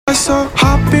So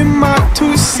hop in my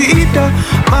two-seater,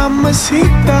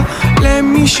 mamacita, let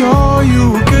me show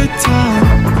you a good time.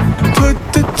 Put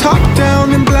the top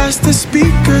down and blast the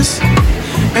speakers,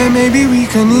 and maybe we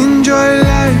can enjoy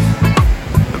life.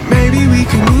 Maybe we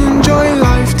can enjoy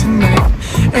life tonight,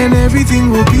 and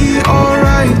everything will be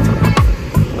alright.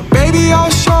 Baby, I'll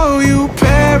show you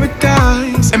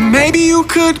paradise, and maybe you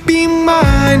could be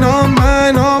mine, all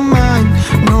mine, all mine.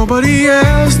 Nobody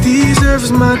else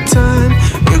deserves my time.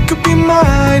 You could be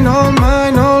mine, all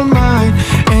mine, all mine.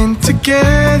 And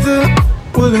together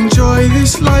we'll enjoy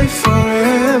this life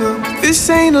forever. This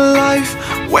ain't a life,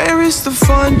 where is the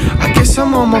fun? I guess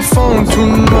I'm on my phone too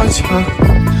much, huh?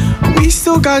 We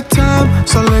still got time,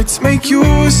 so let's make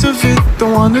use of it.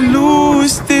 Don't wanna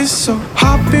lose this, so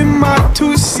hop in my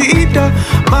two-seater,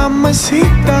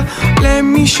 mamacita, let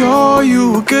me show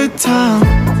you a good time.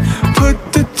 Put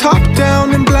the top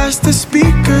down and blast the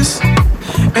speakers,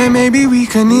 and maybe we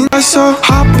can So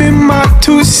hop in my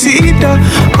two-seater,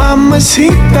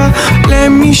 mamacita, let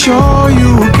me show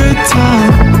you a good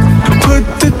time. Put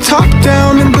the top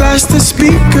down and blast the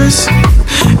speakers,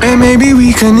 and maybe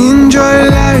we can enjoy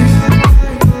life.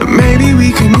 Maybe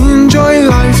we can enjoy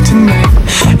life tonight,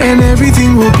 and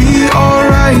everything will be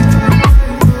alright.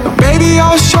 Baby,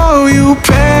 I'll show you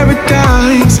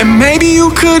paradise, and maybe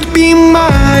you could be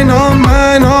mine, all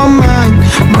mine, all mine.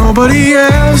 Nobody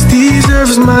else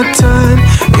deserves my time.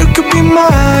 You could be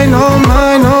mine, all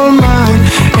mine, all mine.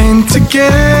 And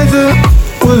together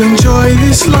we'll enjoy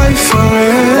this life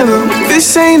forever.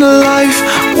 This ain't a life,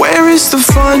 where is the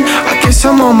fun? I guess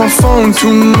I'm on my phone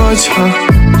too much, huh?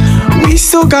 We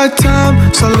still got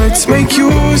time, so let's make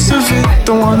use of it.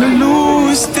 Don't wanna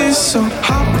lose this, so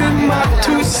hop in my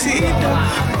two-seater,